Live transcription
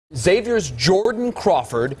Xavier's Jordan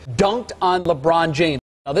Crawford dunked on LeBron James.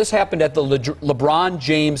 Now, this happened at the LeBron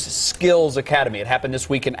James Skills Academy. It happened this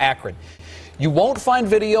week in Akron. You won't find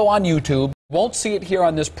video on YouTube, won't see it here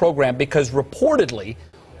on this program, because reportedly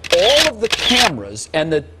all of the cameras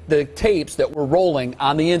and the tapes that were rolling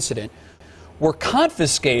on the incident were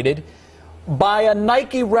confiscated by a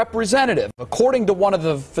Nike representative. According to one of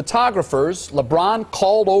the photographers, LeBron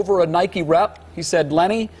called over a Nike rep. He said,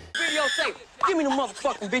 "Lenny, videotape. Give me the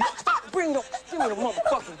motherfucking video. Give me the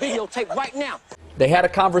motherfucking videotape right now." They had a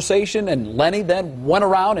conversation, and Lenny then went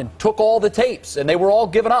around and took all the tapes, and they were all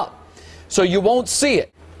given up. So you won't see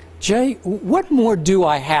it. Jay, what more do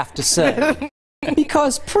I have to say?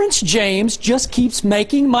 Because Prince James just keeps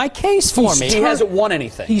making my case for me. He hasn't won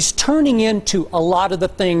anything. He's turning into a lot of the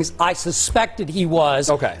things I suspected he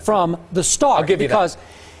was from the start. I'll give you that.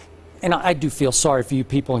 And I do feel sorry for you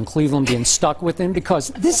people in Cleveland being stuck with him, because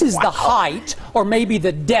this is the height, or maybe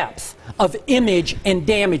the depth, of image and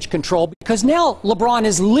damage control, because now LeBron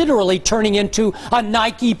is literally turning into a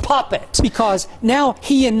Nike puppet, because now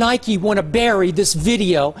he and Nike want to bury this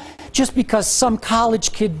video just because some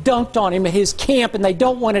college kid dunked on him at his camp, and they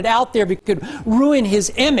don't want it out there because it could ruin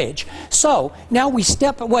his image. So now we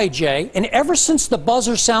step away, Jay, and ever since the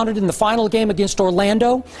buzzer sounded in the final game against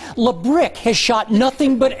Orlando, LeBrick has shot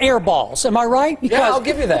nothing but air balls. Am I right? Because, yeah, I'll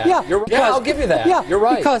give you that. I'll give you that. Yeah, you're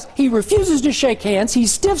right. Because he refuses to shake hands, he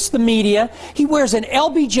stiffs the media, he wears an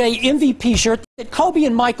LBJ MVP shirt that Kobe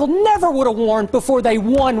and Michael never would have worn before they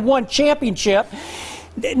won one championship.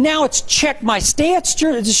 Now it's check my stats,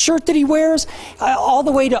 the shirt that he wears, all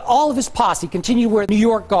the way to all of his posse continue to wear New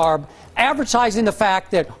York garb, advertising the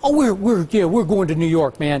fact that, oh, we're going to New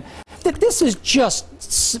York, man. That this is just,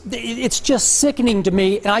 it's just sickening to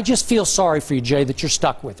me, and I just feel sorry for you, Jay, that you're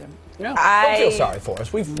stuck with him. No, don't feel sorry for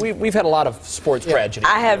us. We've had a lot of sports tragedy.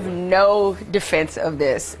 I have no defense of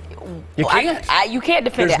this. You can't. You can't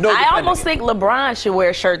defend it. I almost think LeBron should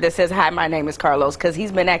wear a shirt that says, "Hi, my name is Carlos," because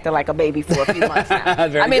he's been acting like a baby for a few months now.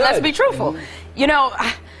 I mean, let's be truthful. You know,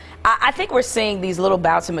 I think we're seeing these little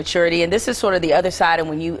bouts of maturity, and this is sort of the other side.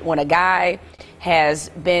 And when a guy has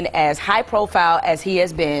been as high profile as he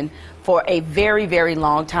has been for a very, very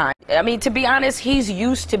long time. I mean, to be honest, he's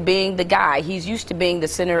used to being the guy. He's used to being the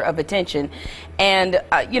center of attention. And,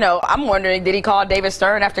 you know, I'm wondering, did he call David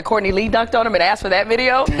Stern after Courtney Lee dunked on him and asked for that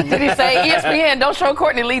video? Did he say, ESPN, don't show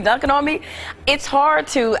Courtney Lee dunking on me? It's hard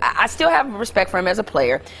to, I still have respect for him as a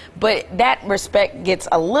player, but that respect gets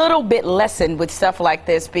a little bit lessened with stuff like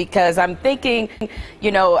this, because I'm thinking,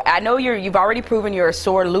 you know, I know you've already proven you're a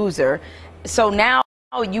sore loser. So now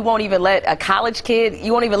you won't even let a college kid,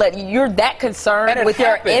 you're that concerned with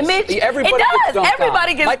your image? Everybody it does.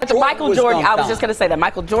 Everybody gets Michael Jordan. I was just going to say that.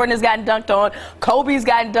 Michael Jordan has gotten dunked on. Kobe's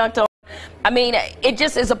gotten dunked on. I mean, it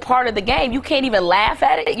just is a part of the game. You can't even laugh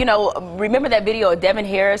at it. You know, remember that video of Devin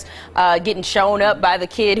Harris getting shown up by the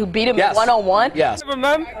kid who beat him one-on-one? Yes.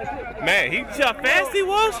 Man, he shot fast he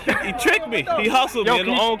was. He tricked me. He hustled me in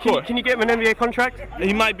the own court. Can you get him an NBA contract?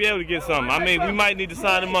 He might be able to get something. I mean, we might need to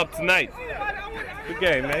sign him up tonight. Good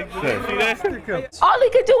game, man. See that? All he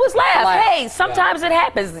could do was laugh. Hey, sometimes it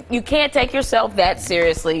happens. You can't take yourself that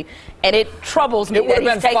seriously, and it troubles me that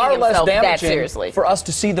he's taking himself that seriously. For us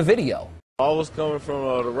to see the video. I was coming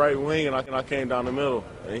from the right wing, and I came down the middle,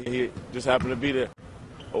 and he just happened to be there.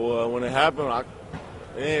 When it happened,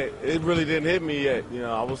 it really didn't hit me yet. You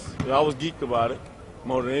know, I was geeked about it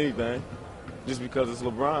more than anything, just because it's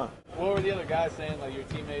LeBron. What were the other guys saying, like your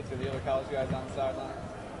teammates or the other college guys on the sideline?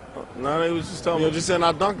 No, they was just telling me, just saying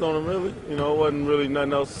I dunked on him, really. You know, it wasn't really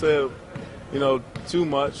nothing else said, you know, too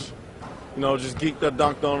much. You know, just geeked that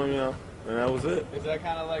dunked on him, you know, and that was it. Is that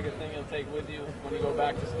kind of like a thing you'll take with you when you go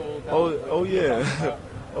back to school? Oh yeah.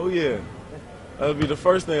 Oh, yeah. That would be the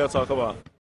first thing I talk about.